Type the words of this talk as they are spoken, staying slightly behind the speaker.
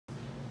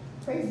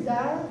Praise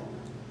God.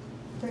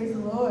 Praise the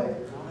Lord.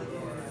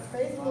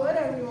 Praise the Lord,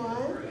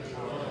 everyone.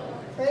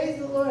 Praise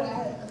the Lord.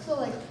 I feel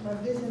like my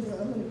vision's,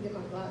 I'm going to get my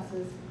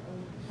glasses.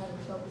 I'm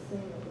having trouble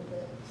seeing a little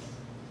bit.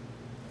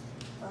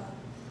 There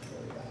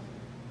we go.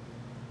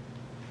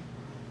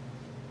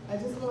 I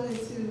just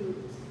wanted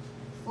to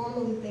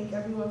formally thank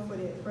everyone for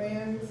their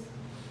prayers.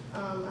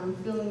 I'm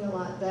feeling a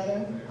lot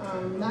better.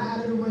 Not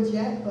out of the woods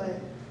yet, but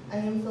I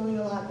am feeling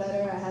a lot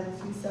better. I have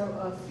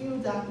a few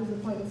doctor's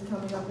appointments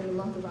coming up in the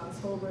month of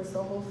October,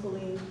 so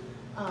hopefully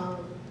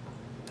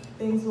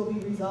things will be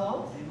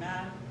resolved.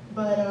 Amen.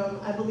 But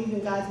I believe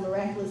in God's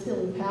miraculous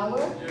healing power,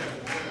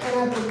 and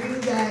I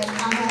believe that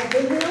I have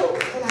been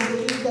healed, and I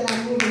believe that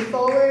I'm moving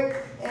forward.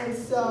 And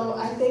so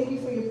I thank you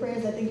for your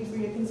prayers. I thank you for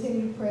your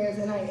continued prayers,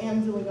 and I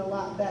am doing a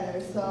lot better.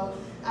 So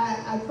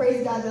I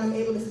praise God that I'm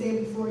able to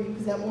stand before you,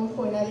 because at one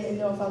point I didn't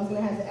know if I was going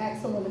to have to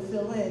ask someone to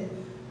fill in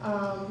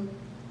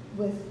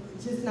with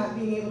just not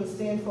being able to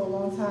stand for a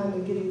long time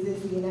and getting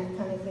dizzy and that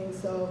kind of thing.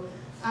 So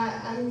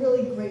I'm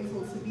really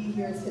grateful to be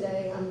here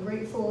today. I'm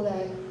grateful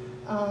that,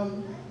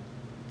 oh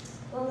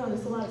no,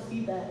 there's a lot of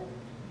feedback.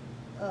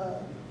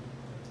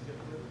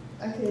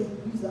 I could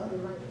use the other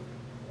mic.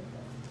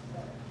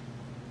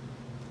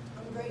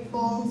 I'm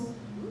grateful.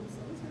 Oops,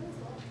 let me turn this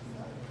off.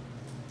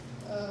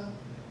 Sorry.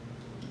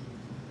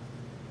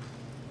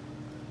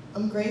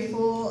 I'm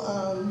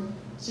grateful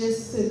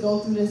just to go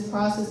through this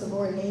process of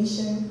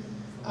ordination.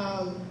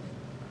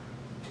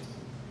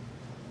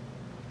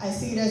 I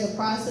see it as a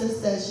process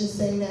that's just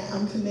saying that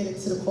I'm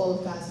committed to the call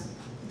of God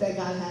that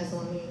God has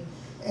on me.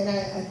 And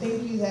I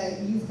thank you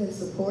that you've been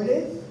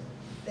supportive,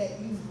 that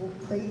you've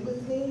prayed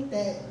with me,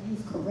 that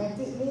you've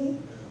corrected me,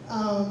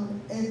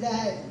 and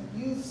that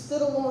you've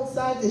stood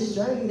alongside this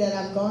journey that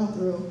I've gone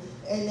through,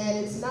 and that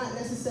it's not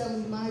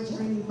necessarily my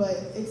journey, but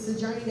it's a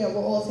journey that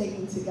we're all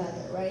taking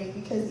together, right?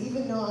 Because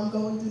even though I'm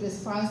going through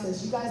this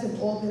process, you guys have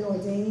all been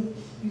ordained,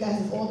 you guys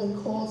have all been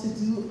called to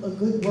do a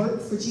good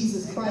work for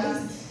Jesus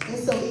Christ, and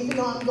so even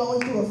though I'm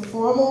going through a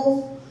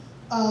formal,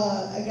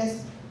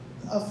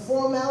 a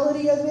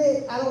formality of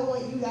it, I don't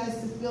want you guys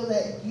to feel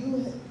that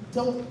you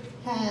don't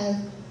have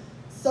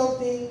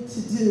something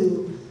to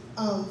do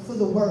for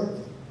the work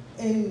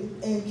in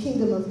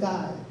kingdom of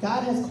God.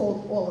 God has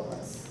called all of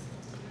us.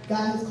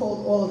 God has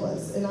called all of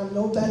us, and I'm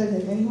no better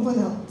than anyone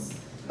else.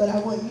 But I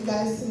want you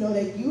guys to know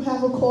that you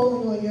have a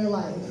calling on your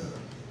life.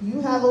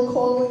 You have a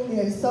calling.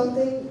 There's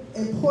something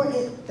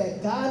important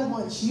that God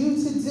wants you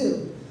to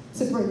do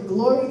to bring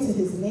glory to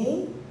his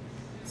name,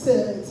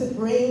 to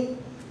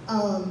bring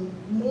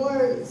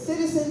more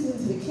citizens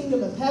into the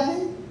kingdom of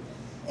heaven.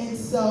 And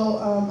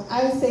so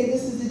I would say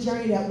this is a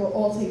journey that we're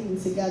all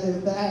taking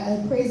together. But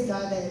I praise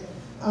God that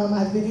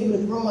I've been able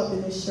to grow up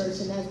in this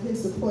church, and I've been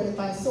supported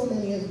by so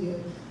many of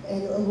you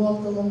and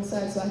walked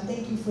alongside. So I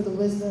thank you for the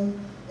wisdom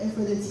and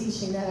for the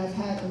teaching that I've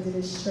had under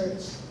this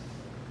church.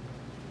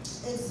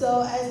 And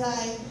so as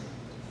I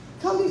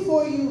come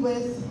before you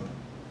with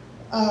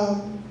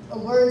a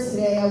word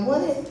today, I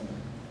wanted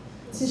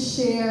to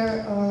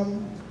share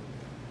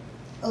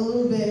a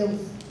little bit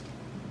of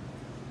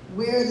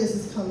where this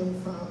is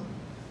coming from.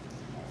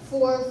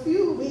 For a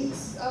few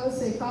weeks, I would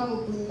say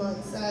probably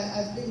months,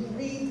 I've been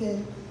grieved,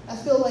 and I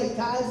feel like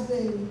God's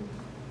been,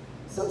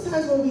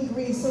 sometimes when we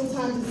grieve,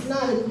 sometimes it's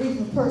not a grief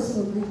of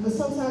personal grief, but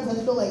sometimes I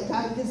feel like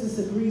God gives us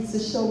a grief to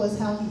show us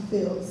how he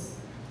feels.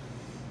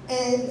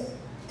 And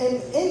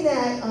in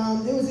that,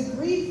 there was a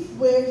grief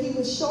where he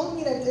was showing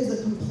me that there's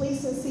a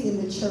complacency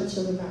in the Church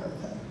of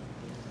America.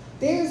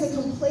 There's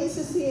a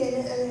complacency,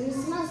 and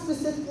it's not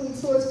specifically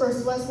towards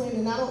First Wesleyan,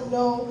 and I don't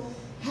know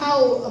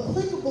how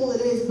applicable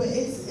it is, but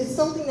it's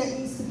something that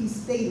needs to be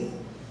stated.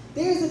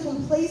 There's a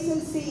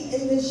complacency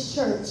in this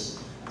church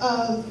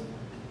of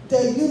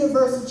the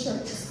universal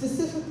church,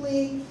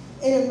 specifically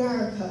in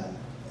America.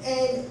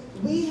 And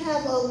we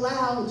have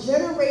allowed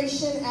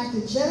generation after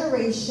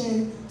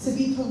generation to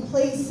be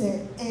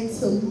complacent and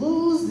to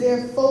lose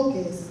their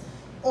focus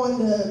on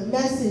the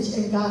message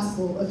and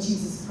gospel of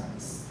Jesus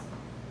Christ.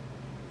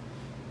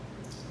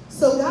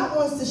 So God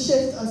wants to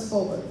shift us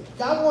forward.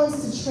 God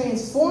wants to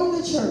transform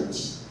the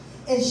church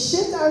and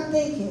shift our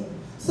thinking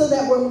so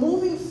that we're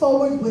moving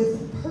forward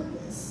with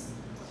purpose.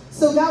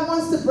 So God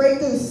wants to break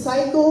the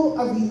cycle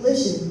of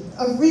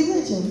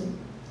religion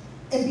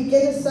and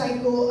begin a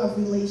cycle of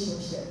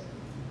relationship.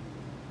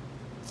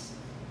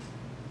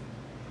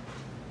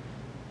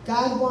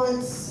 God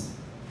wants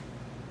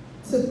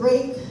to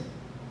break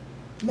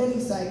many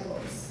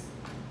cycles.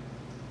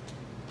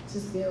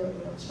 Just bear with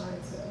me, I'm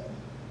trying to.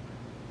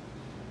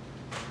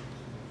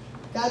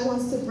 God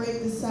wants to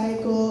break the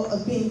cycle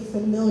of being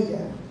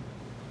familiar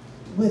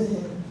with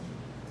him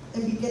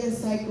and begin a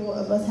cycle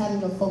of us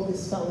having a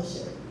focused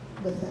fellowship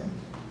with him.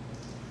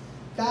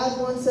 God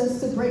wants us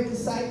to break the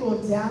cycle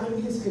of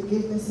doubting his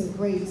forgiveness and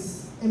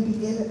grace and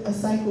begin a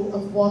cycle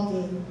of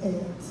walking in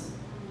it.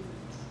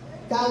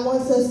 God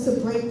wants us to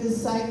break the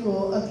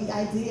cycle of the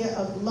idea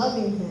of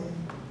loving him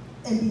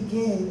and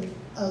begin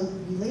a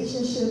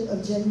relationship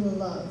of genuine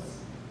love.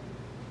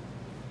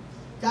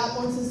 God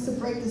wants us to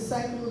break the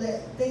cycle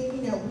that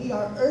thinking that we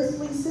are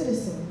earthly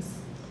citizens,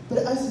 but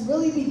us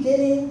really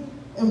beginning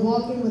and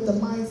walking with the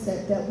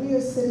mindset that we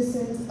are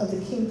citizens of the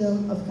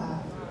kingdom of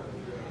God.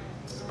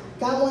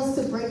 God wants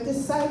to break the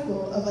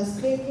cycle of us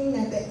thinking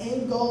that the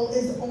end goal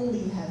is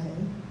only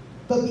heaven,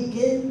 but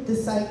begin the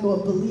cycle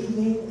of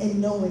believing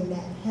and knowing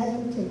that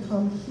heaven can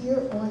come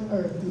here on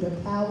earth through the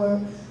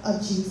power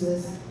of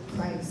Jesus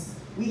Christ.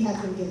 We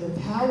have been given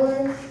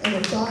power and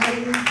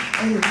authority,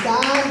 and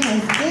God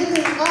has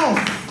given us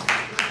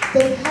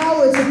the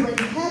power to bring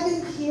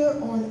heaven here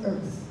on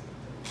earth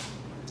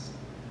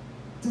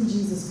through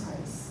Jesus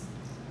Christ.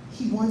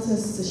 He wants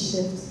us to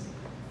shift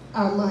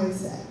our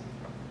mindset.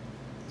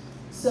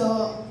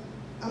 So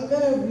I'm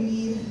going to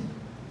read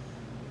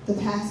the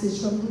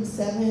passage from Luke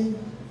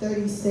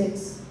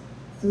 7:36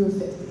 through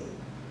 50.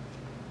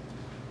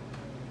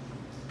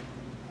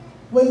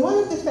 When one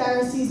of the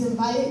Pharisees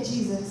invited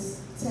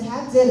Jesus to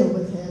have dinner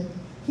with him,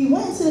 he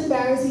went to the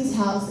Pharisee's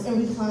house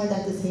and reclined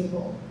at the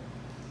table.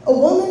 A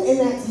woman in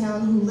that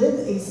town who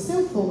lived a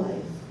sinful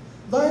life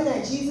learned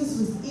that Jesus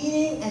was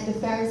eating at the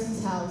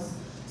Pharisee's house,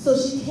 so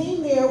she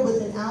came there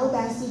with an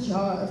alabaster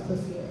jar of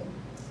perfume.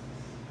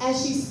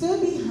 As she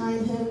stood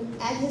behind him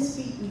at his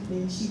feet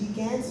weeping, she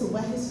began to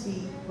wet his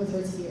feet with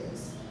her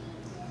tears.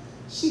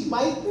 She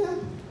wiped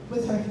them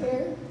with her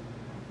hair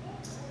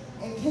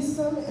and kissed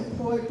them and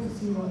poured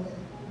perfume on them.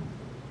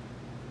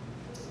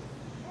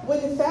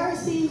 When the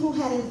Pharisee who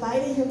had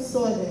invited him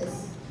saw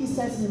this, he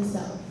said to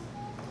himself,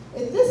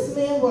 "If this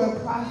man were a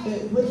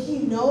prophet, would he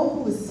know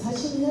who is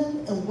touching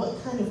him and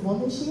what kind of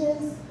woman she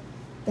is?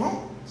 That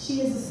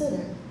she is a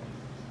sinner."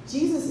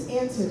 Jesus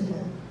answered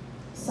him,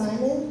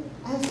 "Simon,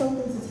 I have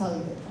something to tell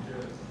you."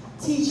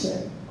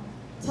 "Teacher."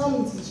 "Tell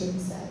me, teacher," he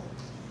said.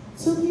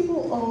 "Two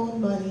people owed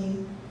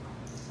money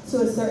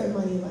to a certain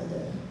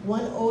moneylender.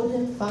 One owed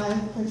him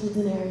 500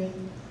 denarii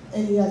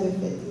and the other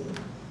 50.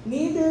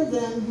 Neither of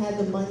them had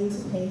the money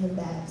to pay him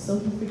back, so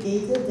he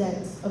forgave the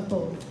debts of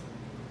both.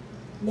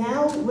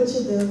 Now, which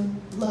of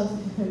them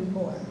loved him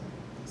more?"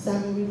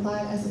 Simon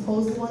replied, "I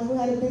suppose the one who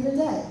had a bigger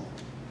debt."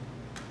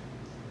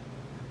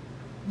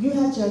 "You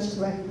have judged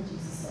correctly,"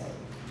 Jesus said.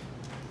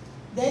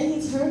 Then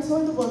he turned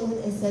toward the woman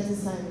and said to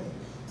Simon,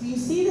 "Do you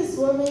see this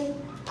woman?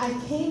 I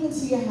came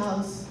into your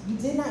house. You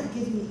did not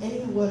give me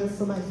any water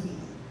for my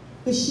feet,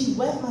 but she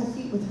wet my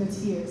feet with her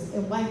tears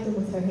and wiped them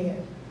with her hair.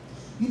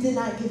 You did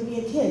not give me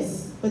a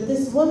kiss, but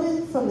this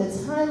woman from the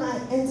time I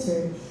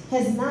entered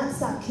has not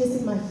stopped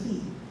kissing my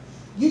feet.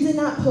 You did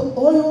not put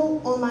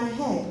oil on my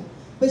head,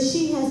 but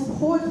she has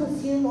poured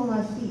perfume on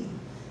my feet.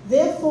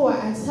 Therefore,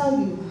 I tell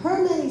you,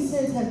 her many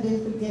sins have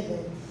been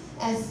forgiven,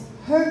 as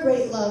her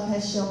great love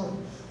has shown.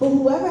 But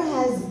whoever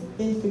has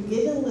been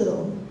forgiven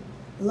little,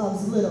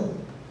 loves little."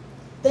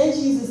 Then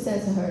Jesus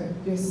said to her,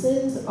 "Your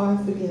sins are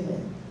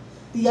forgiven."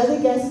 The other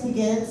guests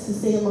began to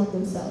say among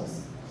themselves,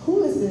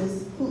 "Who is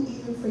this who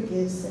even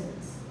forgives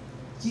sins?"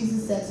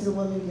 Jesus said to the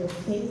woman, "Your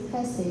faith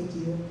has saved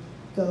you.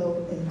 Go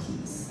in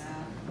peace."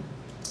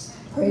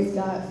 Praise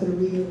God for the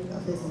reading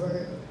of his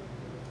word.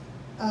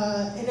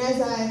 And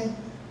as I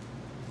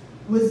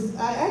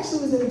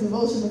actually was in a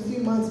devotion a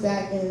few months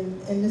back,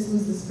 and this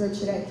was the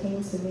scripture that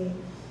came to me.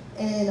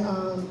 And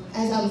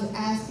as I was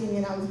asking,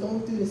 and I was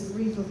going through this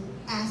grief of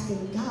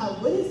asking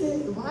God, what is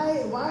it?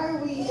 Why are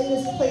we in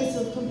this place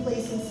of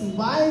complacency?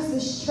 Why is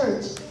this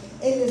church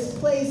in this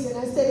place? And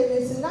I said,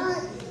 and it's not.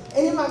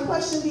 And then my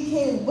question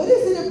became, what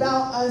is it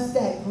about us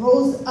that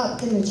grows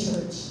up in the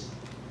church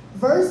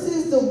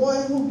versus the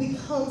one who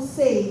becomes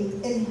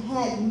saved and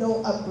had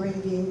no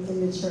upbringing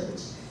in the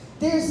church?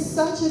 There's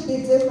such a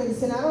big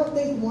difference, and I don't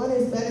think one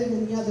is better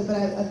than the other, but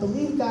I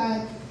believe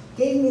God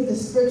gave me the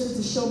scripture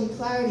to show me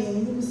clarity,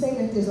 and he was saying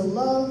that there's a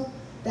love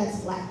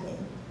that's lacking.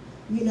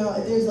 You know,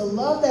 there's a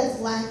love that's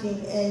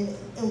lacking,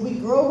 and we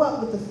grow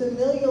up with the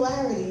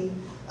familiarity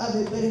of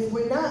it, but if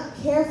we're not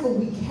careful,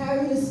 we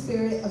carry the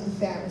spirit of the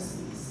Pharisees.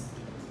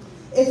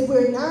 If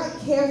we're not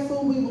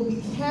careful, we will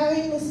be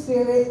carrying the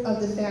spirit of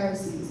the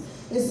Pharisees.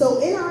 And so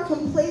in our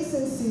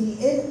complacency,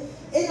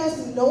 in us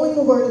knowing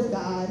the Word of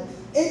God,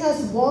 in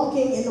us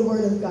walking in the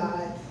Word of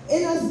God,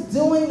 in us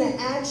doing the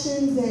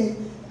actions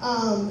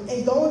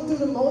and going through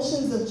the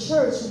motions of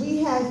church, we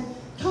have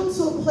come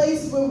to a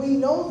place where we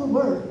know the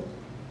Word,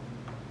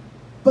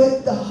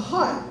 but the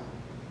heart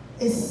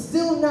is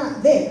still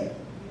not there.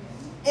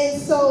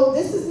 And so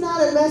this is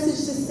not a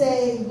message to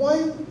say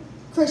one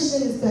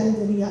Christian is better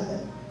than the other,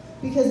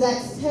 because that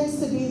tends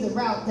to be the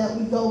route that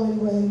we go in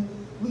when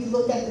we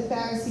look at the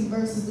Pharisee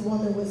versus the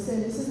woman with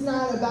sin. This is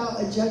not about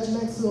a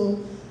judgmental,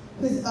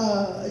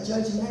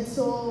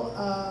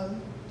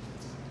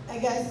 I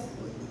guess,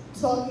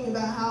 talking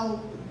about how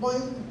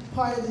one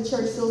part of the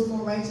church feels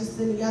more righteous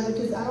than the other,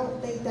 because I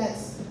don't think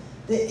that's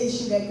the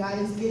issue that God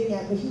is getting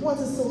at. But he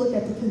wants us to look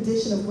at the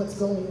condition of what's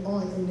going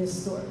on in this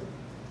story.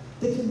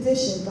 The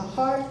condition, the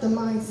heart, the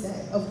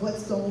mindset of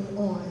what's going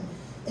on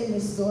in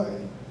this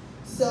story.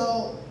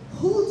 So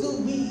who do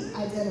we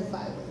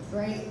identify with,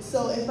 right?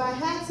 So if I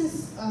had to,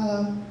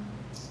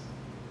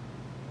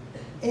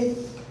 if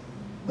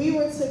we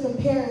were to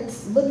compare and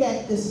look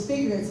at this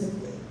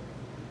figuratively,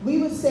 we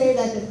would say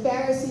that the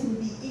Pharisee would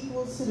be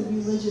equal to the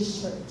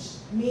religious church,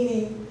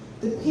 meaning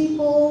the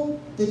people,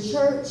 the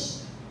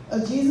church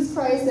of Jesus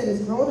Christ that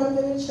has grown up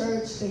in the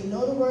church, they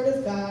know the Word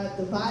of God,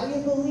 the body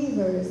of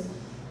believers,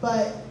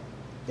 but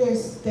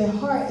their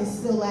heart is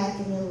still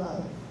lacking in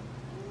love.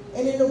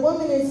 And then the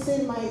woman in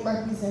sin might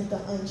represent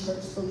the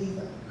unchurched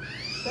believer.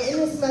 But in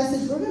this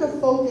message, we're going to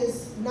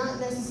focus not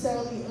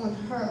necessarily on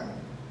her,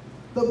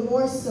 but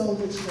more so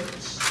the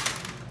church.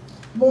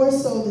 More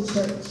so the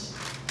church.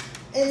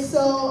 And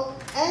so,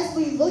 as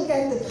we look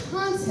at the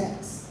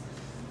context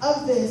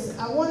of this,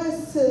 I want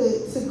us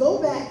to go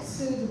back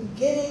to the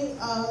beginning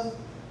of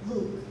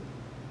Luke,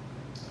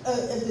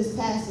 of this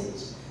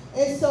passage.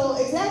 And so,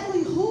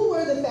 exactly who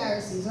were the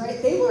Pharisees,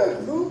 right? They were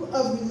a group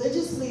of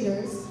religious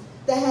leaders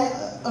that had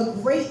a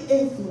great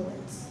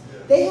influence.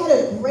 They had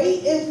a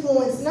great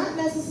influence, not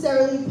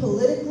necessarily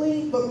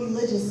politically, but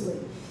religiously.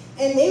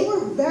 And they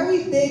were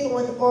very big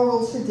on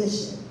oral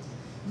tradition.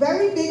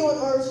 Very big on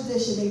oral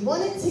tradition. They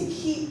wanted to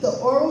keep the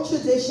oral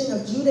tradition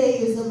of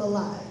Judaism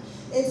alive.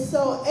 And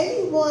so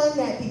anyone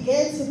that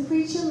began to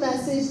preach a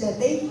message that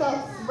they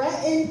felt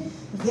threatened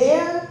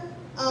their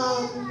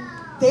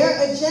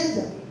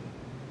agenda,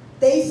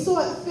 they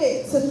sought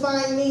fit to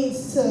find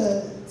means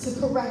to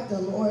correct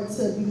them or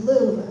to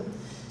belittle them.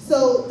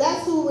 So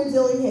that's who we're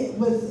dealing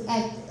with.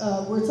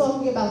 We're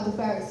talking about the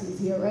Pharisees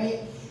here,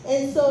 right?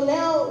 And so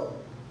now,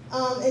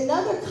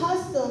 another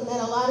custom that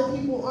a lot of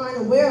people aren't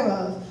aware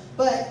of,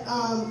 but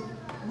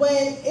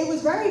when it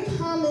was very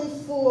common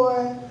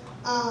for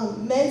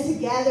men to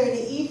gather in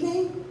the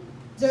evening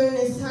during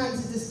this time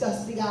to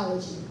discuss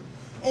theology.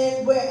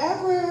 And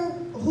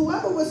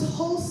whoever was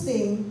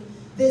hosting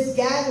this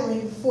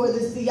gathering for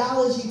this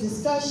theology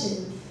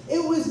discussion,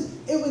 it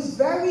was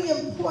very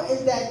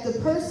important that the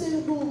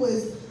person who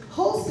was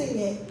hosting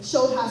it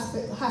showed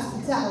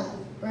hospitality,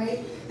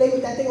 right?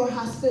 That they were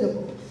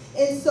hospitable.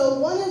 And so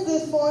one of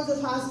the forms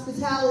of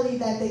hospitality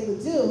that they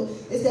would do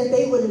is that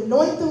they would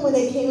anoint them when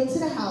they came into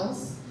the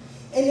house.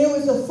 And there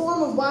was a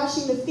form of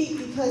washing the feet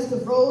because the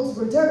robes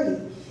were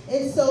dirty.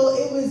 And so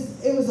it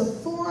was a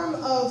form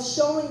of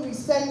showing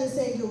respect and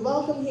saying, you're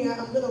welcome here,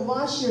 I'm going to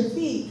wash your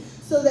feet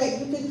so that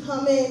you can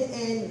come in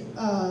and,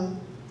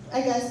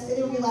 I guess,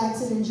 and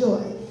relax and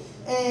enjoy.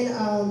 And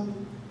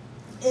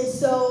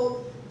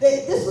so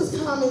this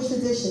was common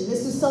tradition.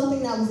 This was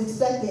something that was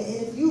expected.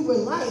 And if you were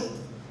liked,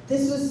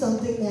 this was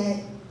something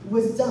that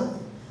was done,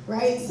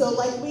 right? So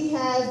like we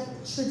have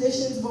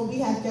traditions when we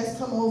have guests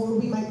come over,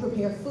 we might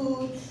prepare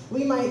food,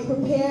 we might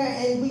prepare,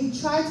 and we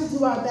try to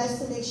do our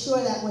best to make sure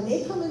that when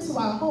they come into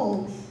our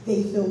home,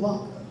 they feel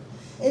welcome.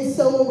 And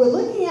so when we're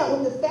looking at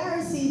what the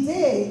Pharisee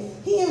did,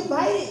 he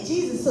invited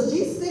Jesus. So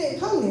Jesus didn't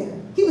come there.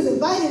 He was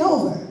invited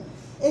over.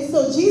 And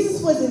so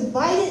Jesus was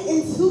invited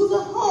into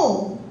the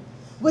home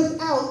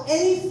without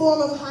any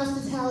form of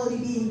hospitality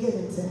being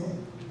given to him.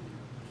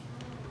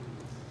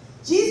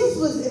 Jesus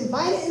was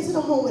invited into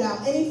the home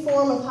without any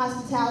form of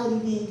hospitality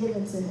being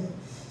given to him.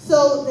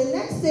 So the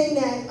next thing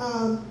that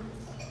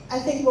I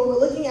think when we're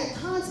looking at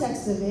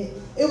context of it,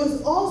 it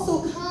was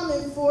also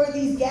common for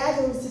these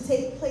gatherings to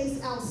take place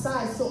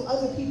outside so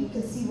other people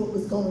could see what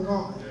was going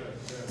on.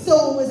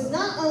 So it was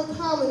not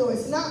uncommon or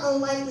it's not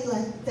unlikely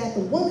like that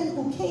the woman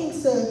who came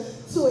to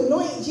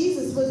anoint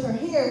Jesus with her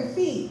hair and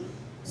feet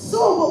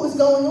saw what was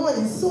going on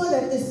and saw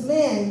that this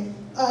man,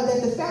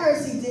 that the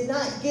Pharisee did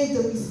not give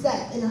the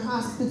respect and the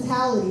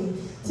hospitality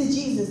to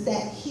Jesus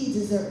that he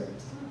deserved.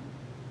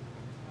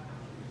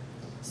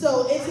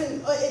 So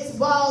it's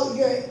while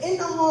you're in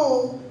the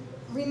home,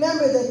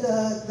 remember that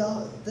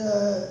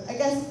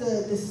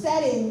the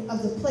setting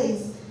of the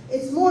place,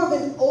 it's more of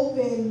an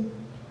open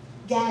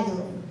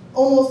gathering.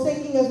 Almost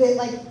thinking of it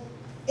like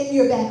in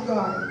your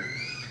backyard,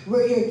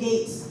 where your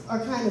gates are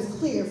kind of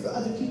clear for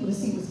other people to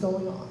see what's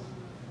going on,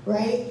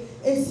 right?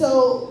 And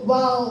so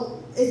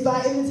while it's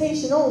by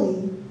invitation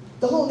only,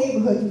 the whole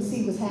neighborhood can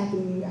see what's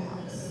happening in your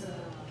house,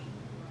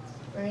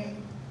 right?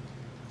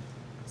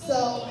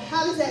 So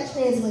how does that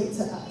translate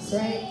to us,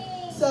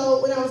 right?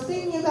 So when I was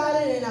thinking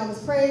about it and I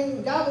was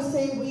praying, God was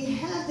saying we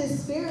have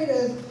this spirit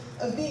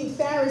of being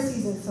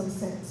Pharisees in some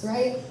sense,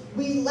 right?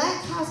 We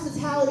lack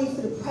hospitality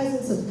for the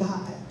presence of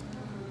God.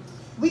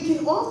 We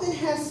can often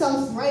have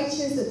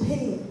self-righteous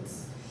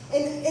opinions.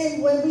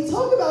 And when we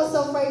talk about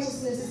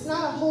self-righteousness, it's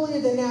not a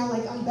holier than thou,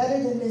 like I'm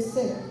better than this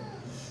sinner.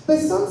 But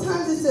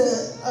sometimes it's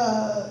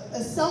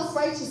a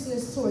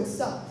self-righteousness towards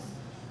self,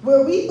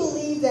 where we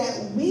believe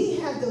that we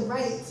have the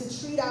right to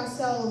treat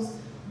ourselves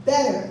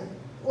better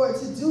or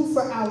to do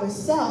for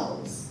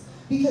ourselves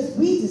because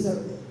we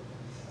deserve it.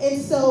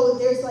 And so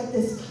there's like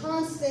this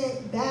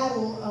constant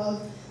battle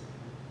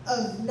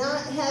of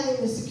not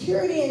having the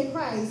security in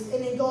Christ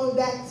and then going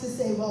back to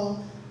say,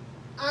 well,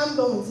 I'm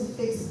going to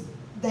fix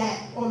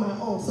that on my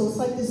own. So it's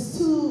like this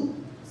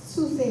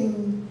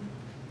two-thing,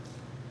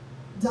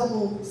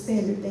 double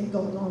standard thing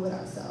going on with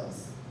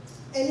ourselves.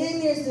 And then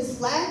there's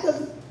this lack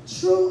of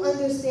true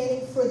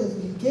understanding for the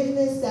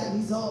forgiveness that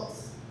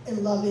results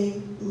in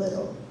loving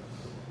little.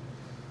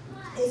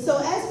 And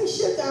so as we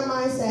shift our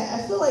mindset,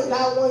 I feel like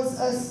God wants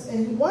us,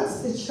 and He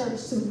wants the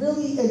church to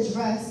really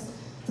address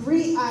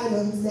 3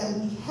 items that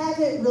we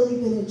haven't really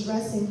been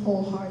addressing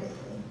wholeheartedly.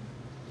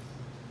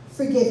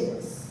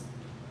 Forgiveness.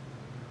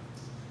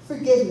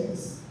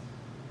 Forgiveness.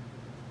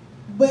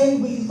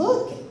 When we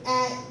look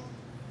at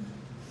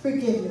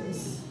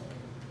forgiveness,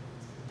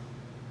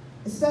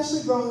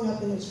 especially growing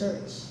up in the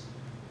church,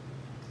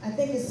 I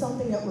think it's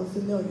something that we're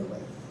familiar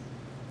with.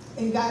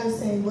 And God is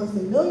saying, we're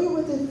familiar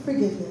with the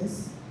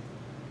forgiveness,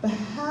 but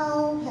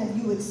how have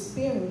you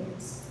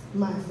experienced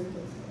my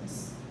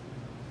forgiveness?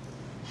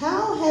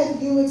 How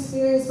have you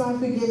experienced my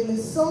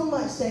forgiveness so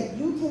much that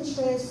you can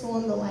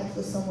transform the life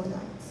of someone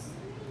else?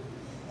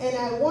 And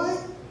I want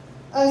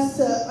us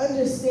to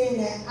understand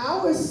that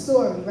our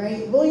story,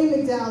 right? William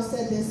McDowell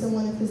said this in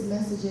one of his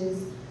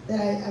messages that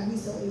I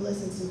recently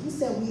listened to. He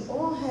said, we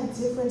all have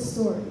different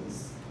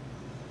stories,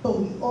 but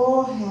we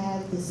all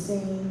have the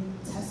same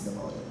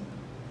testimony.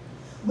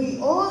 We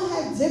all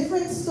have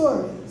different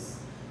stories,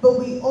 but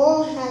we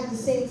all have the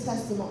same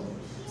testimony.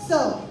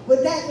 So,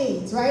 what that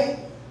means, right?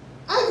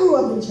 I grew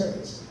up in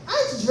church.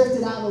 I just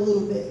drifted out a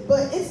little bit,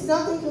 but it's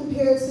nothing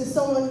compared to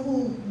someone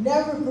who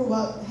never grew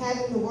up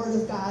having the Word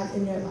of God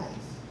in their life,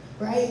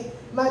 right?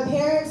 My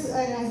parents,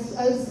 and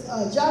I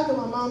was jogging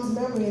my mom's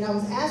memory, and I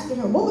was asking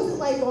her, what was it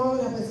like growing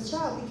up as a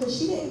child? Because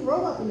she didn't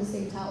grow up in the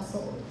same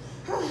household.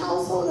 Her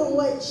household and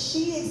what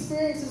she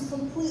experienced is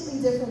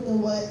completely different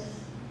than what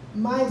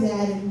my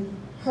dad and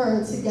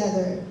her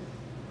together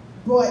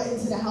brought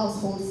into the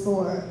household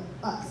for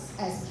us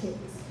as kids.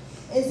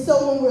 And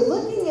so when we're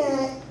looking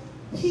at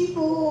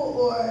people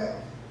or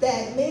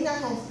that may not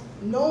have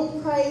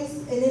known Christ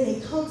and then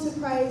they come to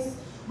Christ,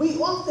 we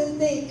often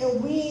think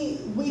and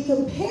we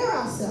compare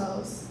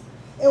ourselves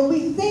and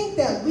we think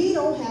that we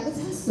don't have a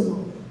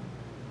testimony.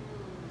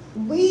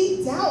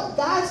 We doubt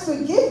God's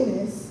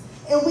forgiveness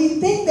and we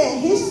think that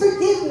His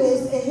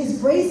forgiveness and His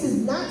grace is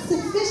not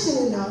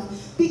sufficient enough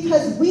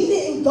because we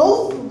didn't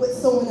go through what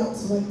someone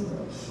else went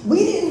through. We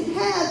didn't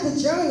have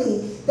the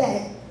journey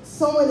that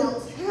someone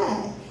else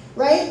had,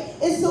 right?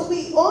 And so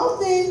we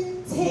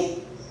often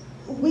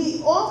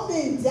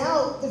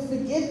doubt the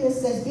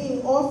forgiveness that's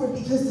being offered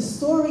because the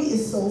story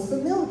is so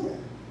familiar.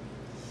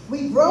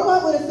 We grow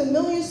up with a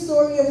familiar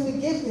story of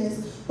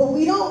forgiveness, but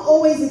we don't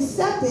always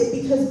accept it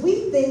because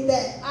we think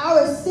that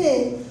our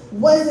sin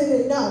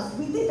wasn't enough.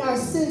 We think our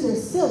sins are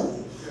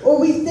silly, or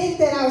we think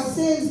that our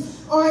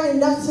sins aren't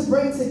enough to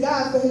bring to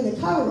God for Him to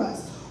cover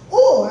us.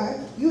 Or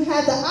you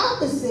have the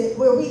opposite,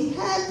 where we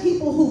have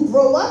people who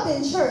grow up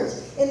in church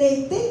and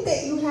they think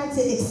that you have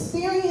to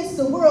experience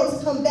the world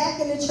to come back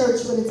into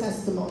church with a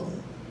testimony.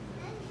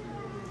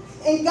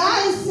 And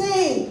God is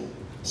saying,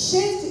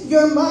 shift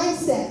your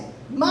mindset.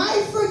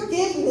 My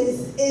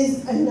forgiveness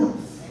is enough.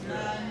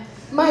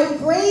 My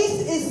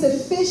grace is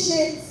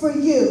sufficient for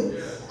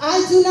you.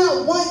 I do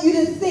not want you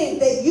to think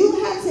that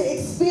you have to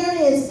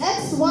experience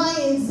X, Y,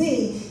 and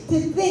Z to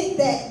think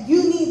that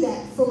you need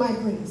that for my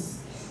grace,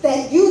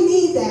 that you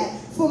need that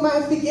for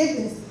my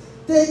forgiveness.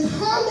 The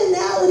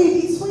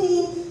commonality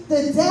between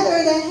the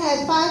debtor that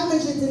had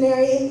 500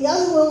 denarii and the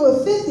other one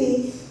with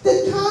 50,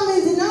 the common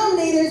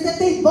denominator is that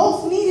they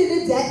both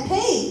needed a debt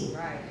paid.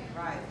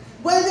 Right.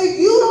 Whether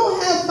you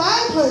don't have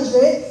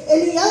 500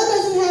 and the other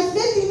doesn't have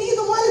 50,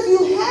 neither one of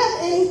you have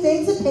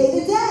anything to pay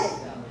the debt.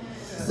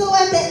 So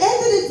at the end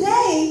of the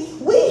day,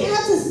 we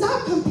have to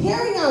stop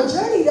comparing our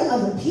journey to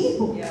other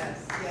people. Yes.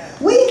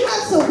 We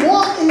have to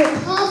walk in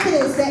the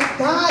confidence that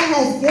God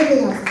has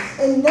given us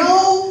and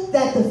know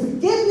that the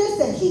forgiveness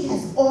that He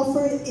has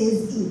offered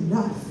is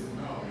enough.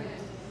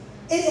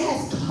 It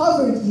has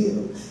covered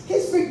you.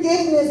 His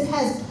forgiveness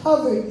has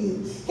covered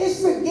you.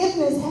 His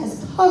forgiveness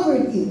has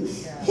covered you.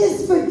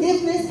 His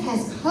forgiveness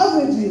has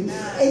covered you.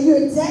 And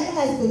your debt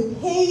has been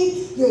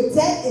paid. Your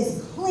debt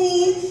is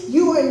clean.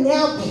 You are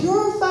now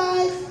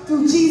purified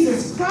through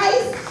Jesus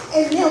Christ.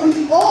 And now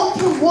we all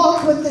can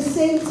walk with the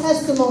same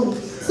testimony.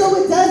 So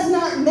it does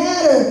not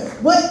matter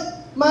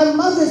what my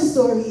mother's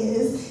story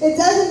is. It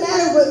doesn't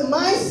matter what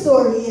my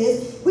story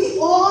is. We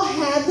all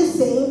have the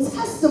same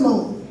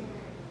testimony.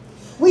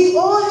 We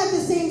all have the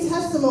same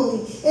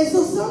testimony. And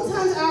so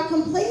sometimes our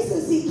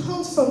complacency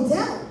comes from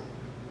doubt.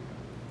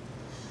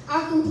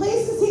 Our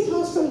complacency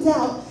comes from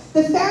doubt.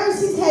 The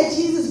Pharisees had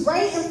Jesus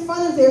right in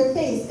front of their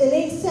face, and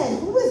they said,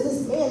 who is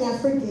this man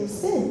that forgives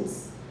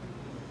sins?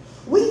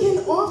 We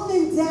can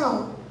often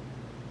doubt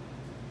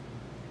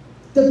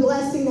the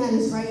blessing that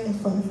is right in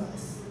front of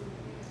us.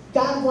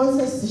 God wants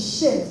us to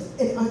shift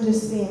and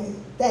understand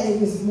that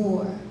it is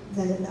more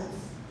than enough.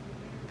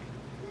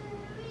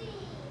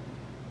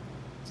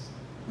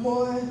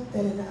 More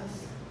than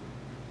enough.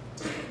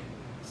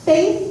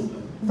 Faith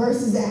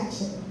versus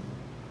action.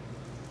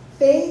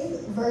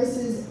 Faith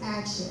versus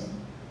action.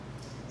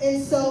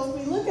 And so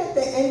if we look at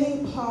the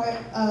ending part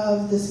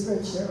of the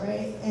scripture,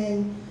 right?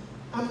 And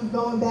I'm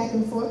going back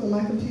and forth on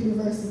my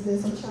computer versus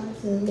this. I'm trying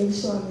to make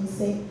sure I'm in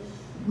sync.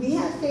 We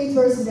have faith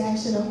versus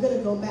action. I'm going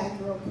to go back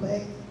real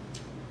quick.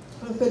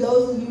 And for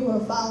those of you who are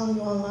following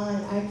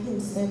online, I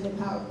can send a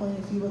PowerPoint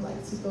if you would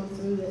like to go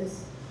through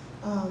this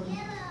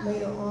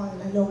later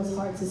on. I know it's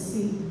hard to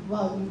see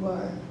while you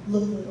are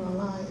looking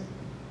online.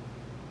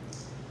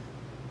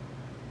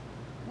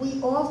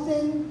 We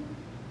often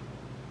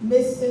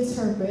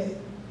misinterpret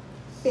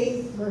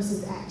faith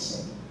versus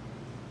action.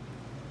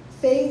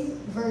 Faith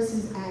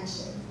versus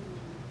action.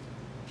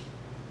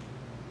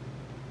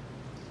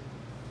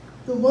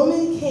 The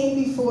woman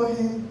came before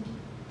him,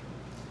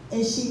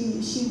 and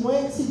she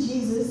went to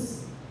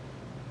Jesus,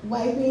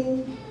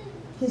 wiping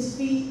his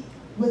feet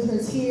with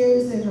her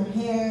tears and her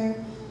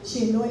hair.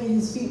 She anointed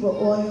his feet with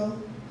oil.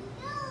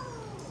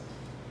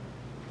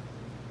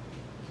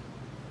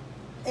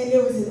 And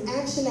there was an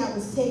action that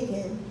was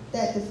taken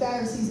that the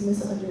Pharisees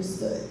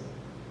misunderstood.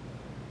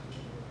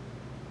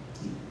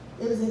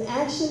 There was an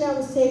action that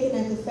was taken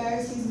that the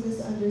Pharisees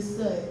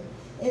misunderstood.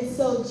 And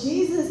so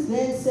Jesus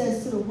then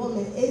says to the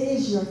woman, it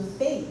is your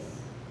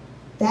faith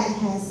that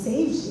has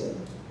saved you.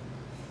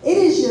 It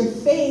is your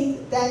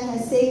faith that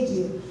has saved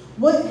you.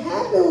 What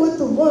happened with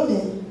the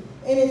woman,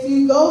 and if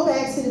you go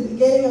back to the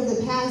beginning of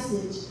the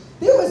passage,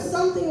 there was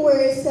something where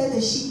it said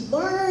that she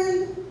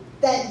learned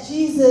that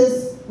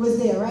Jesus was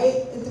there,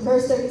 right? In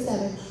verse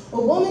 37.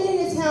 A woman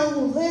in a town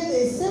who lived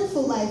a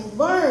sinful life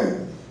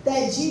learned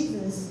that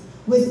Jesus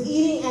was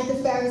eating at the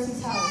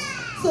Pharisee's house.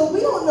 So we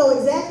don't know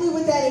exactly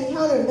what that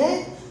encounter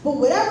meant, but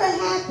whatever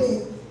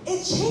happened,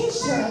 it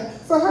changed her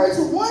for her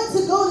to want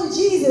to go to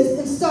Jesus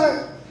and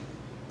start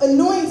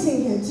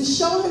anointing him, to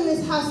show him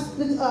this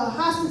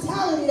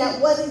hospitality that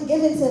wasn't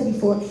given to him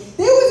before.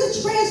 There was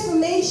a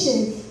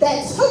transformation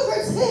that took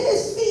her to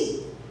his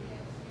feet.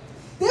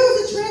 There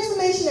was a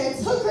transformation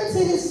that took her to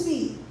his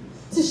feet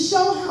to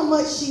show how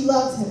much she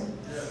loved him.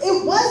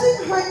 It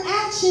wasn't her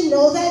action,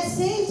 though, that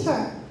saved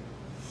her.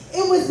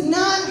 It was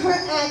not her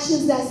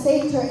actions that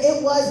saved her.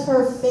 It was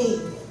her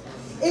faith.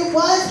 It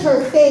was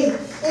her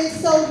faith. And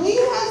so we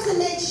have to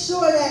make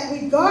sure that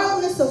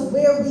regardless of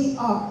where we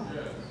are,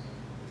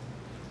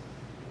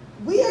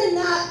 we are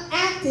not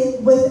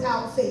acting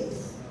without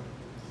faith.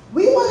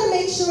 We want to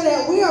make sure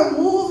that we are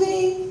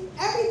moving.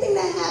 Everything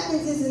that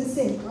happens is in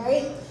sync,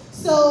 right?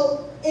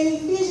 So in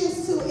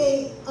Ephesians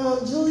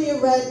 2:8,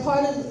 Julia read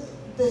part of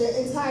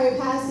the entire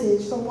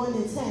passage from 1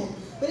 to 10.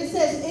 But it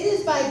says, it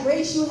is by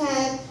grace you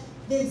have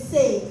been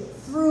saved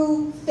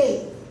through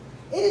faith.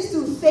 It is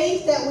through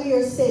faith that we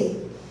are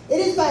saved. It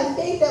is by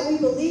faith that we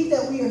believe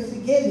that we are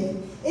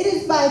forgiven. It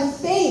is by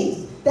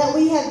faith that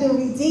we have been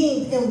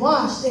redeemed and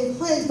washed and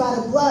cleansed by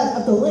the blood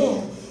of the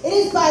Lamb. It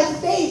is by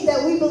faith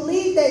that we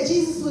believe that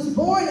Jesus was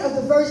born of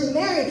the Virgin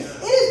Mary.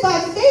 It is by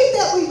faith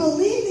that we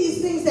believe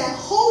these things that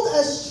hold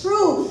us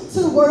true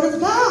to the Word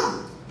of God.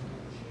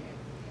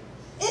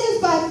 It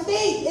is by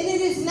faith, and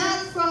it is not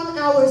from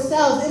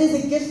ourselves. It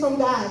is a gift from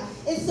God.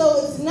 And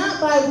so it's not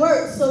by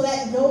works, so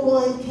that no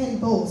one can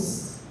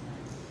boast.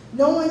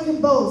 No one can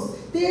boast.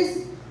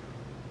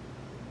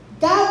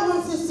 God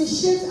wants us to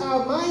shift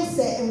our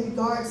mindset in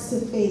regards to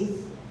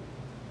faith.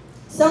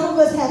 Some of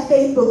us have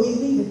faith, but we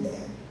leave it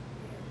there.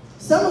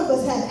 Some of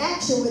us have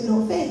action with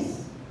no faith.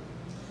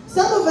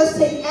 Some of us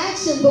take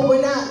action, but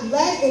we're not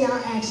led in our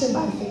action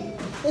by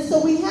faith. And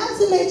so we have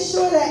to make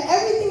sure that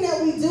everything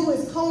that we do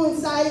is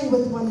coinciding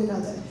with one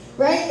another,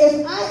 right?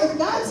 If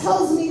God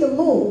tells me to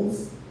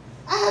move,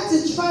 I have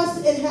to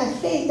trust and have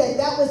faith that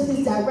that was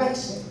his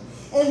direction.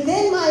 And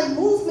then my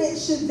movement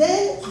should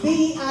then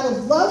be out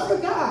of love for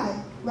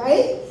God,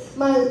 right?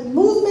 My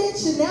movement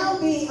should now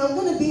be, I'm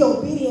going to be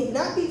obedient,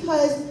 not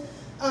because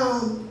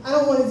I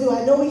don't want to do it.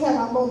 I know we have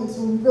our moments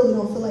when we really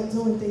don't feel like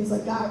doing things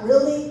like, God,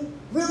 really?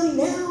 Really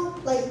now?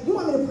 Like, you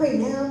want me to pray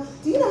now?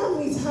 Do you know how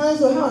many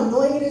times or how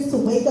annoying it is to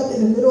wake up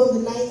in the middle of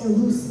the night and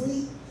lose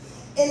sleep?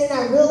 And then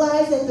I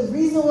realized that the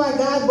reason why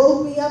God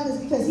woke me up is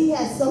because he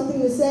has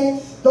something to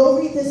say. Go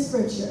read this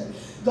scripture.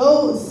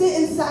 Go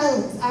sit in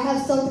silence. I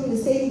have something to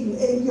say to you.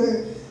 And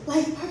you're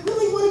like, I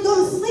really want to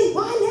go to sleep.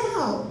 Why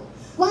now?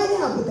 Why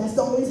now? But that's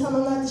the only time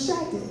I'm not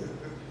distracted.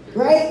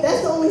 Right?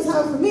 That's the only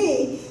time for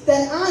me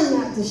that I'm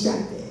not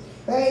distracted.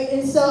 Right?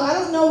 And so I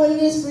don't know what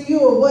it is for you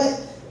or what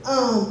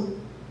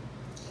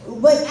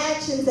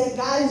actions that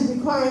God is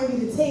requiring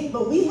you to take,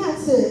 but we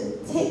have to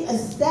take a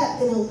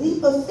step in a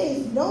leap of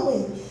faith,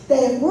 knowing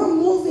that if we're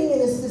moving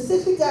in a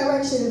specific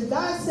direction, if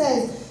God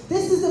says,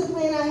 this is the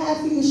plan I have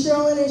for you,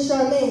 Sherilyn and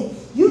Charmaine,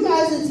 you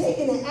guys are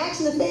taking an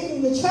action of faith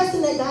and you're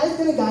trusting that God is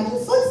going to guide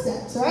your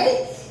footsteps,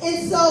 right?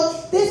 And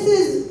so this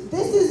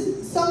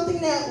is something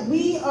that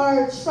we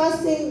are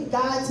trusting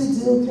God to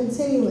do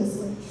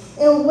continuously.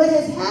 And what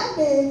has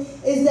happened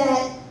is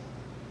that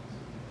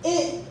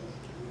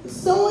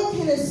someone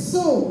can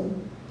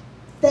assume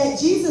that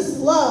Jesus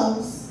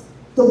loves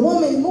the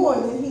woman more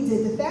than he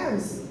did the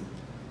Pharisee.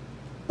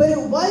 But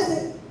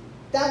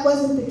that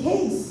wasn't the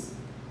case.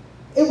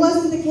 It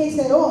wasn't the case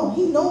at all.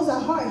 He knows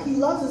our heart. He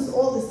loves us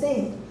all the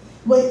same.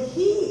 What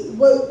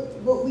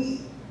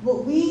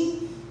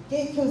we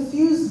get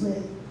confused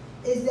with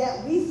is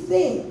that we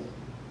think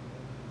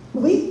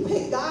we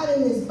pick God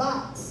in his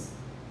box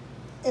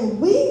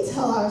and we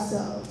tell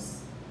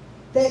ourselves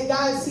that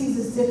God sees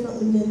us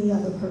differently than the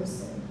other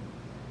person.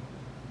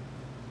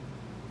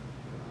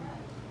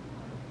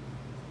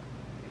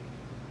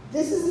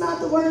 This is not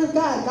the word of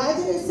God. God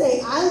didn't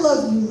say, I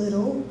love you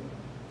little.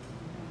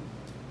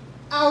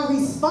 Our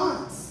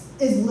response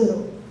is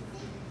little.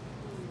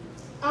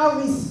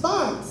 Our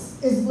response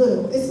is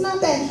little. It's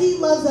not that he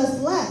loves us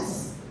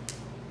less.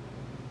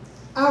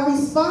 Our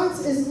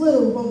response is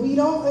little when we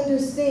don't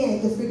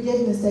understand the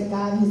forgiveness that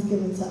God has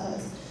given to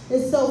us.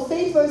 And so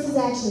faith versus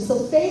action.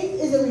 So faith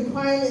is a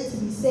requirement to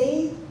be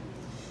saved.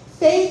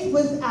 Faith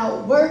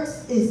without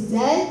works is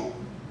dead.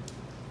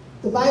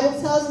 The Bible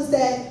tells us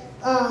that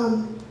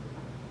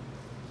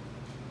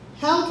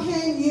how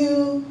can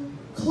you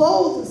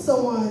clothe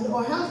someone,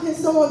 or how can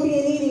someone be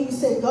in need and you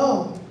say,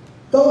 go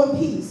in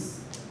peace,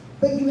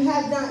 but you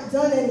have not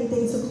done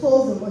anything to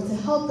clothe them or to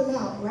help them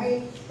out,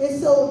 right? And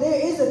so there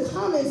is a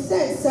common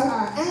sense to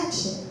our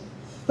action,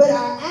 but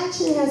our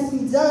action has to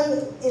be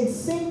done in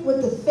sync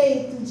with the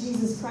faith through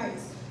Jesus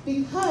Christ.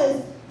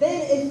 Because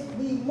then if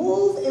we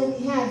move and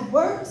we have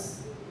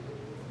works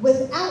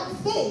without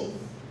faith,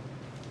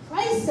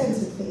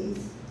 Christ-centered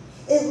faith,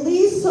 it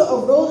leads to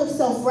a road of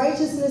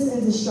self-righteousness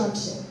and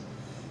destruction.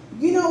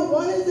 You know,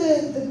 one of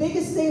the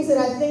biggest things that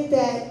I think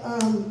that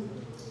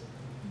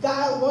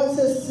God wants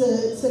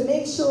us to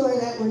make sure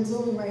that we're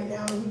doing right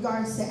now in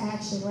regards to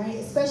action, right?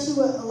 Especially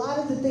with a lot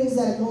of the things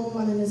that are going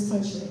on in this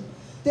country.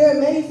 There are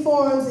many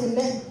forms and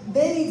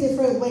many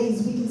different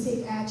ways we can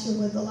take action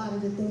with a lot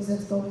of the things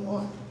that's going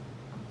on.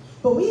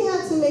 But we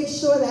have to make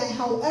sure that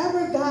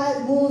however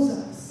God moves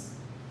us,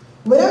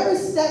 whatever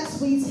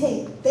steps we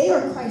take, they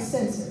are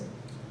Christ-centered.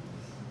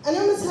 And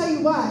I'm going to tell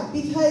you why.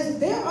 Because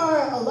there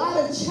are a lot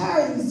of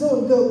charities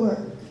doing good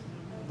work,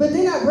 but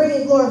they're not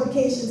bringing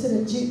glorification to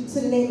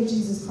the name of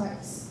Jesus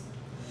Christ.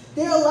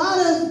 There are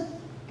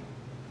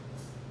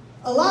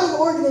a lot of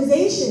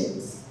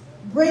organizations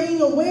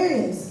bringing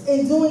awareness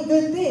and doing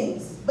good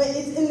things, but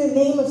it's in the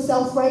name of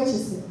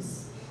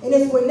self-righteousness. And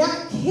if we're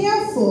not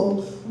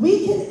careful,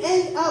 we can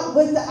end up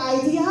with the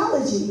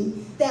ideology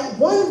that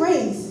one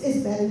race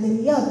is better than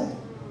the other,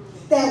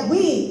 that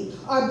we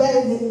are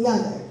better than the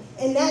other.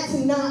 And that's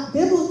not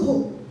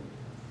biblical.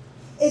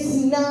 It's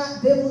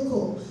not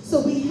biblical. So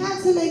we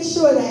have to make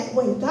sure that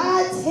when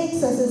God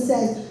takes us and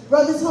says,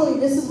 Brother Tony,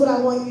 this is what I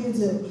want you to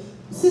do.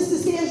 Sister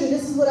Sandra,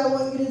 this is what I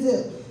want you to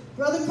do.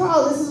 Brother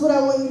Carl, this is what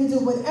I want you to do.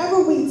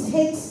 Whenever we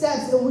take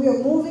steps and we are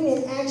moving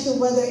in action,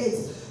 whether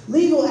it's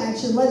legal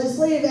action,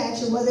 legislative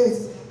action, whether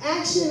it's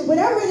action,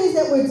 whatever it is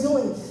that we're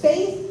doing,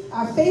 faith,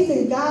 our faith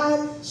in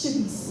God should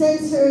be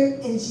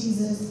centered in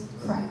Jesus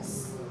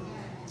Christ.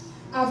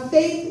 Our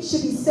faith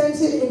should be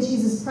centered in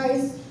Jesus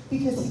Christ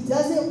because he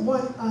doesn't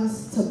want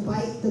us to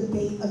bite the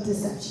bait of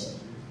deception.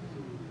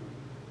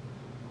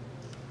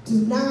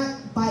 Do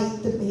not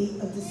bite the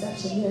bait of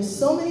deception. There's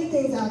so many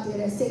things out there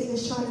that Satan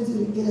is trying to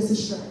do to get us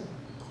astray.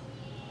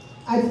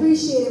 I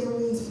appreciated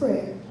Marine's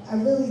prayer. I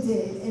really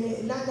did.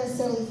 And not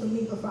necessarily for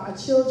me, but for our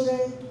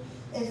children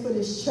and for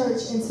this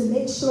church, and to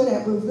make sure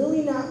that we're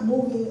really not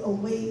moving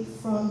away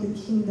from the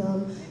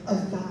kingdom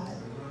of God.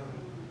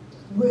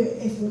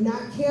 If we're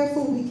not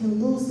careful, we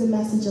can lose the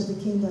message of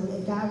the kingdom,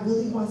 and God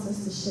really wants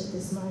us to shift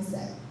this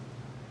mindset.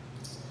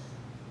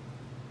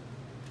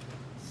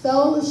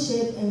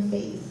 Fellowship and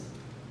faith.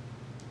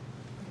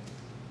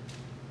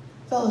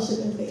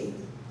 Fellowship and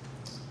faith.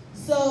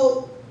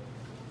 So,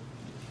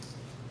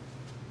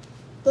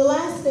 the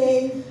last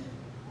thing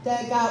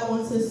that God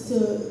wants us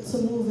to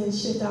move and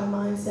shift our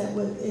mindset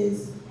with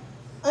is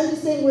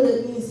understanding what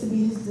it means to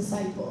be his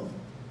disciple,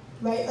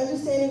 right?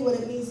 Understanding what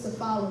it means to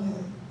follow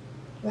him.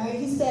 Right?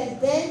 He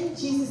said, then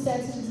Jesus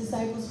said to the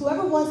disciples,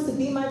 whoever wants to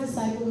be my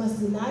disciple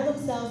must deny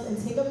themselves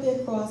and take up their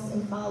cross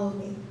and follow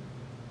me.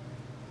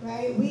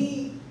 Right?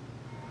 We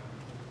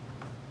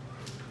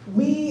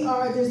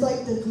are, there's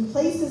like the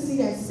complacency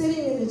that's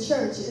sitting in the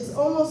church. It's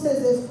almost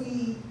as if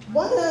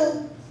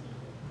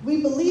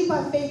we believe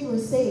by faith we're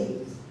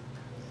saved,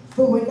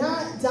 but we're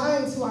not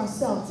dying to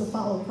ourselves to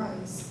follow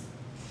Christ.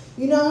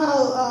 You know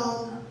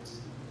how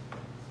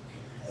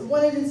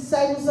one of the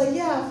disciples was like,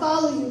 yeah, I'll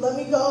follow you. Let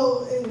me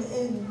go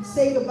and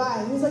say goodbye.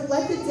 And he's like,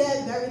 let the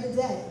dead bury the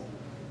dead.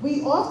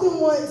 We often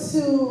want to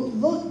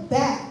look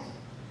back,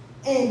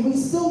 and we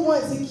still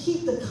want to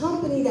keep the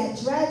company that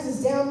drags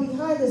us down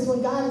behind us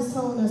when God is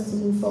telling us to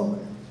move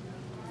forward.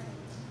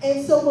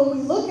 And so when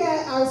we look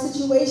at our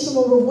situation,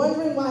 when we're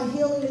wondering why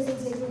healing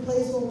isn't taking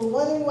place, when we're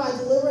wondering why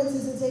deliverance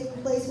isn't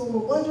taking place, when we're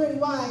wondering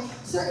why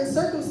certain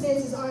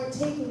circumstances aren't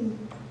taking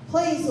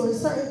place or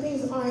certain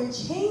things aren't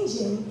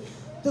changing,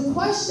 the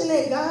question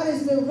that God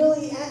has been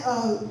really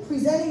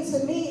presenting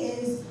to me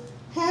is,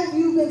 have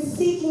you been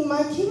seeking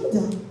my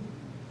kingdom?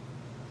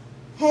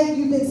 Have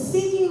you been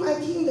seeking my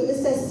kingdom? It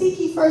says, seek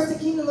ye first the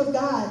kingdom of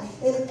God,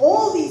 and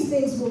all these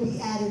things will be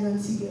added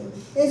unto you.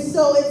 And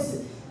so it's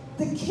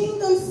the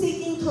kingdom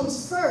seeking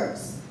comes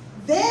first.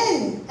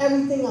 Then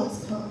everything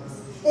else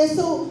comes. And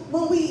so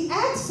when we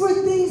ask for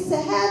things to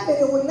happen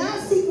and we're not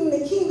seeking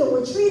the kingdom,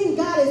 we're treating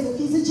God as if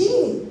he's a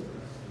genie.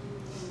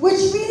 We're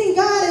treating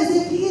God as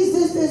if he is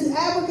just this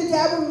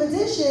abracadabra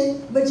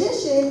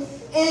magician,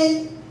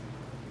 and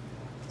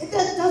it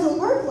doesn't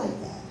work like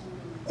that.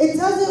 It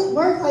doesn't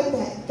work like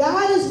that.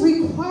 God is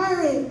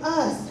requiring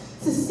us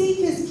to seek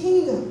his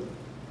kingdom.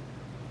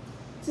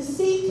 To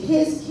seek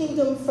his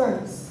kingdom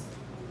first.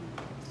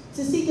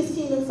 To seek his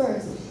kingdom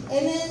first.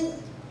 And then,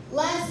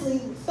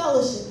 lastly,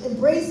 fellowship,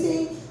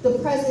 embracing the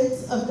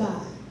presence of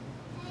God.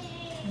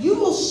 You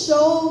will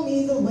show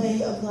me the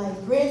way of life,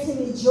 granting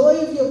me joy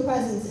of your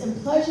presence and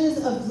pleasures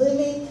of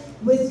living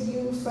with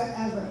you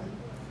forever.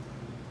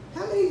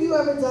 How many of you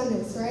ever done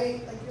this,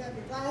 right? Like you have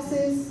your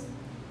glasses,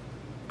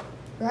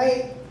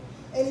 right?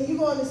 And then you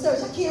go on the search,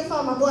 I can't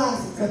find my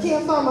glasses. I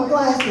can't find my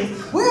glasses.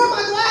 Where are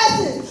my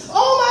glasses?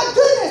 Oh my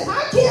goodness,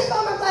 I can't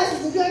find my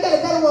glasses. And I got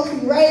a better one for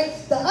you, right?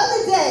 The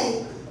other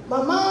day,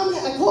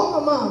 I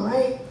called my mom,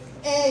 right?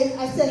 And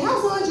I said,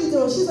 how's Audrey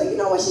doing? She's like, you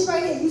know what, she's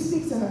right here, you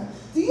speak to her.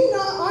 Do you know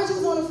Audrey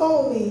was on the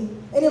phone with me,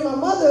 and then my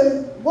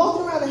mother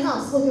walking around the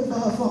house looking for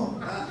her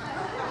phone?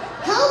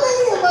 How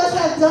many of us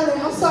have done it?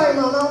 I'm sorry,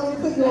 Mom, I don't mean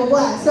to put you on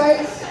blast,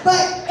 right?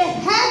 But it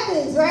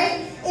happens,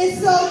 right? And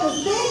so the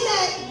thing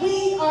that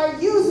we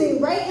are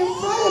using right in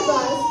front of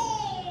us,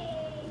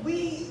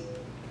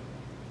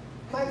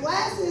 my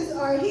glasses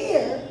are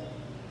here,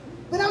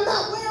 but I'm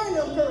not wearing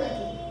them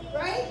correctly,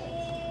 right?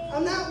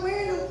 I'm not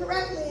wearing them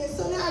correctly, and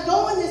so now I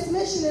go on this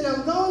mission and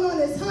I'm going on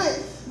this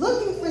hunt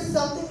looking for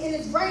something, and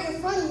it's right in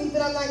front of me,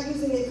 but I'm not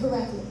using it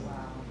correctly.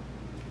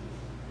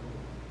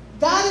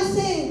 God is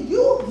saying,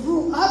 you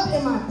grew up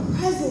in my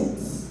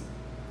presence.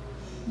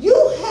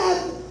 You're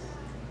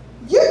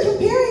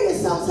comparing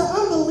yourself to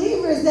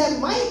unbelievers that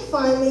might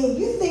find me, and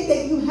you think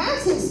that you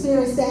have to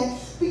experience that,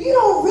 but you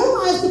don't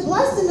realize the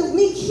blessing of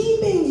me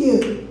keeping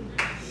you.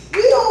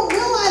 You don't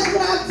realize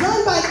what I've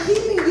done by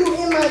keeping you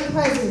in my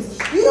presence.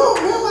 You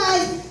don't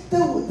realize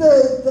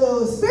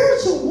the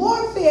spiritual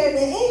warfare and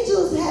the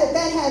angels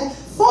that have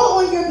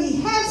fought on your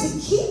behalf to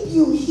keep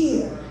you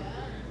here.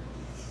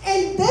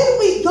 And then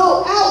we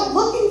go out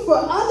looking for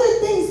other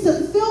things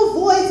to fill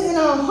voids in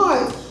our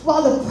hearts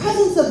while the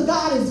presence of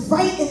God is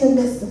right in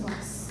the midst of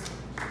us.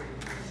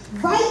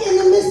 Right in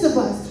the midst of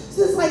us.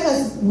 So it's like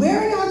us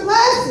wearing our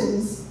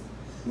glasses,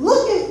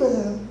 looking for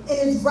them,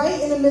 and it's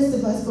right in the midst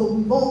of us, but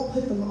we won't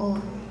put them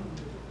on.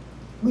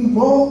 We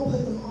won't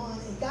put them on.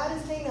 And God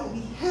is saying that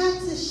we have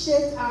to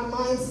shift our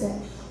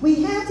mindset.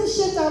 We have to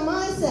shift our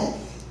mindset.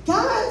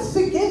 God's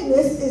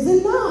forgiveness is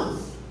enough.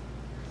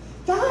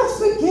 God's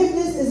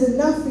forgiveness is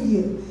enough for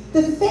you.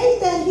 The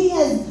faith that he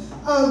has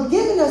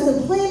given us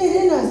and planted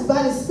in us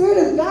by the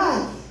Spirit of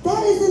God,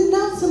 that is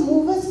enough to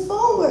move us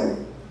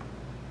forward.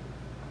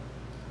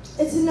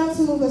 It's enough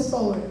to move us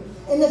forward.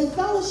 And the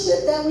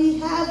fellowship that we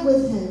have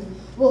with him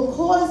will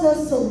cause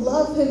us to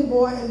love him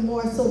more and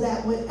more, so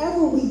that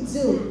whatever we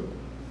do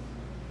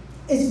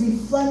is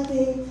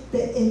reflecting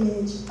the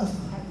image of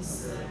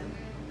Christ.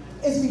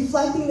 It's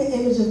reflecting the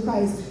image of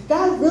Christ.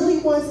 God really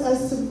wants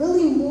us to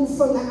really move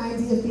from the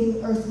idea of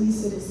being earthly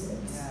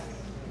citizens.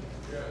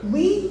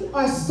 We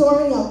are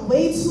storing up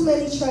way too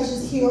many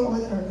treasures here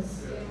on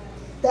earth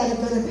that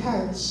are going to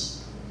perish.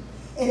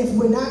 And if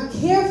we're not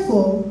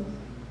careful,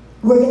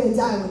 we're going to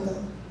die with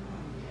them.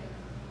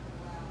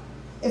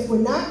 If we're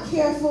not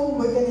careful,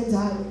 we're going to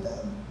die with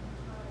them.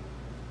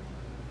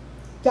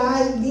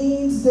 God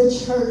needs the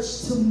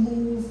church to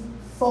move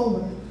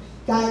forward.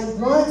 God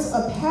wants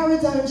a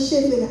paradigm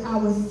shift in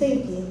our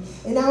thinking,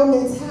 in our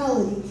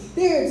mentality.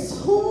 There are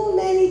too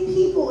many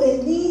people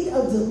in need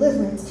of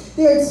deliverance.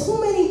 There are too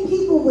many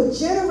people with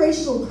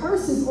generational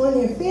curses on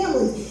their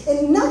families,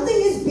 and nothing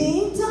is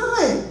being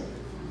done.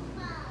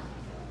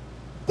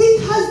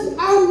 Because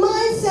our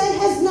mindset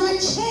has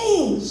not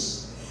changed.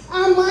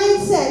 Our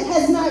mindset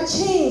has not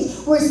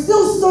changed. We're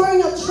still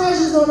storing up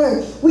treasures on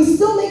earth. We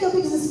still make up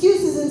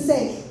excuses and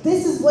say,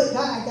 this is what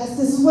God, I guess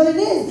this is what it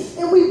is.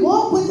 And we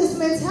walk with this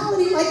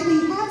mentality like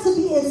we have to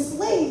be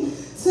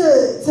enslaved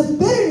to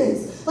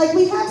bitterness. Like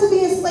we have to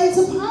be enslaved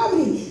to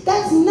poverty.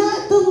 That's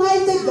not the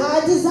life that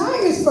God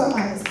desires for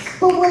us.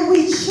 But when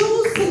we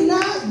choose to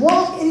not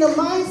walk in the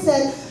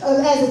mindset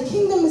of as a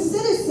kingdom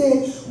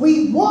citizen,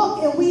 we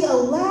walk and we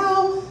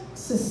allow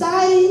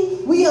society,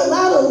 we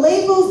allow the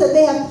labels that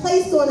they have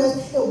placed on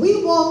us, and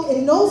we walk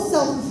in no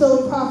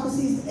self-fulfilling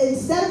prophecies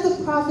instead of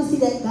the prophecy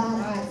that God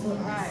has for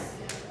us.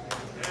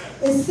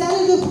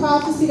 Instead of the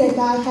prophecy that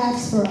God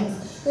has for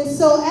us. And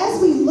so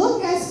as we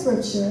look at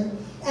Scripture,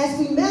 as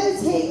we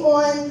meditate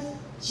on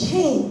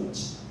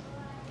change,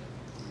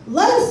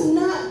 let us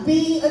not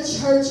be a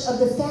church of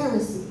the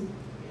Pharisee.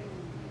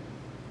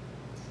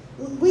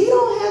 We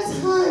don't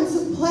have time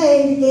to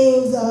play the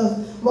games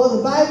of, well,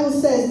 the Bible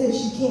says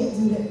this, you can't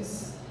do this.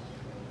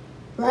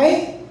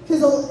 Right?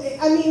 Because,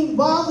 I mean,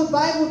 while the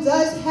Bible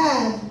does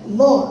have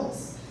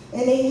laws,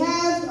 and they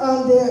have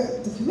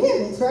the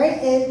commandments, right?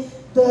 And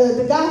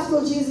the gospel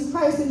of Jesus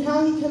Christ and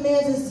how he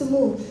commands us to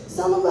move.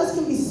 Some of us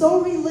can be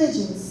so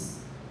religious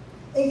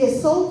and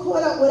get so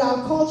caught up with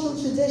our cultural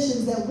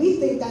traditions that we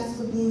think that's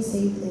what being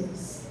saved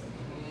is.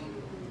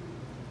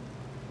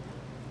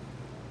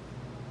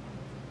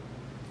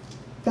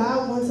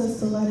 God wants us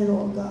to let it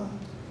all go.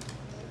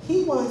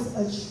 He wants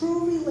a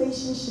true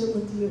relationship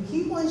with you.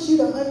 He wants you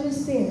to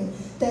understand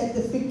that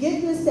the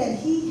forgiveness that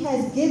he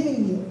has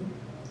given you,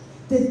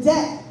 the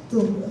debt,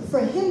 for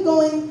him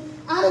going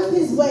out of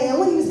his way. I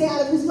wouldn't even say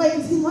out of his way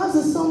because he loves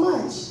us so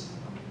much.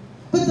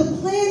 But the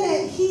plan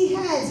that he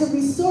had to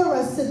restore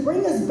us, to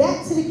bring us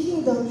back to the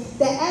kingdom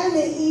that Adam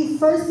and Eve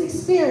first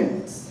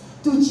experienced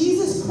through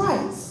Jesus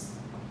Christ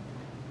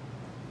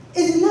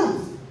is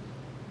enough.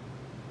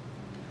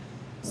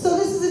 So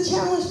this is a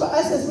challenge for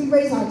us as we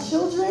raise our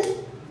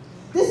children.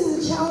 This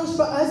is a challenge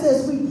for us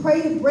as we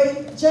pray to break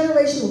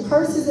generational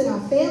curses in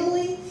our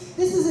family.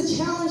 This is a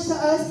challenge to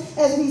us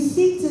as we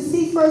seek to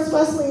see First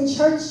Wesleyan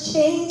Church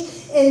change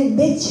and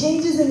make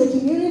changes in the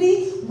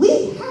community.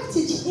 We have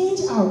to change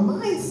our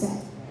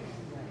mindset.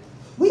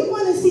 We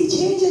want to see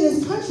change in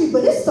this country,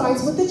 but it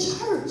starts with the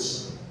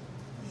church.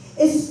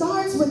 It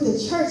starts with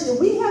the church, and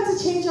we have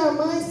to change our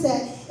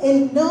mindset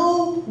and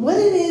know what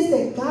it is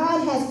that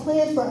God has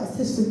planned for us.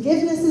 His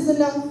forgiveness is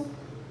enough.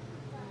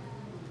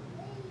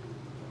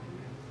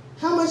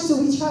 How much do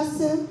we trust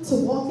him to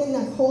walk in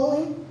that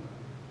calling?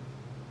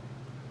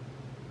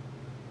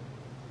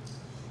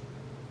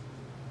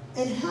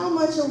 And how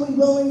much are we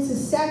willing to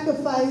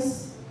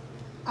sacrifice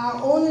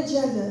our own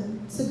agenda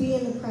to be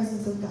in the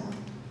presence of God?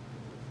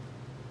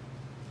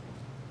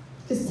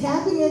 Because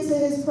tapping into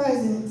his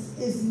presence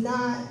is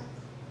not,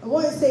 I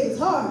wouldn't say it's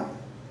hard,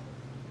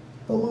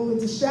 but when we're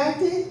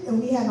distracted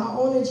and we have our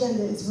own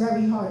agenda, it's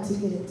very hard to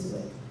get into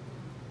it.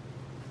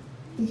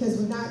 Because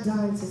we're not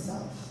dying to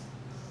self.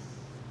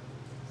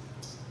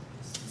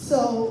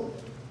 So,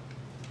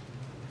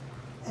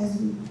 as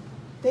we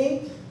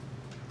think,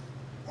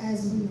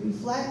 as we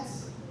reflect,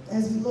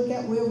 as we look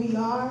at where we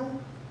are,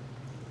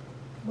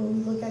 when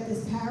we look at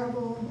this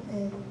parable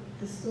and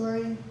the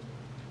story,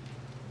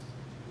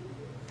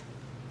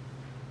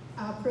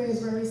 our prayer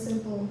is very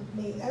simple.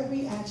 May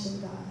every action,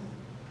 God,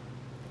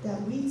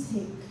 that we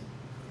take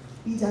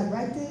be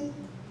directed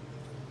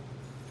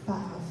by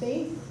our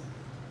faith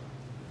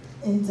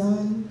and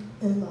done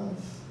in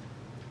love.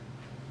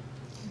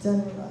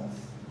 Done in love.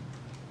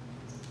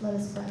 Let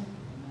us pray.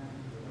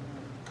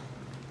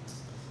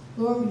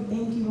 Lord, we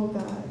thank you, oh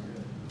God.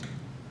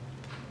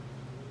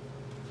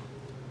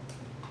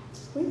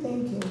 We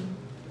thank you.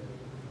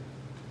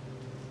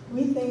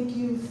 We thank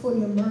you for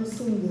your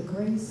mercy and your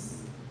grace.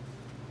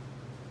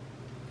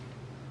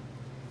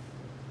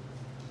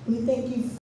 We thank you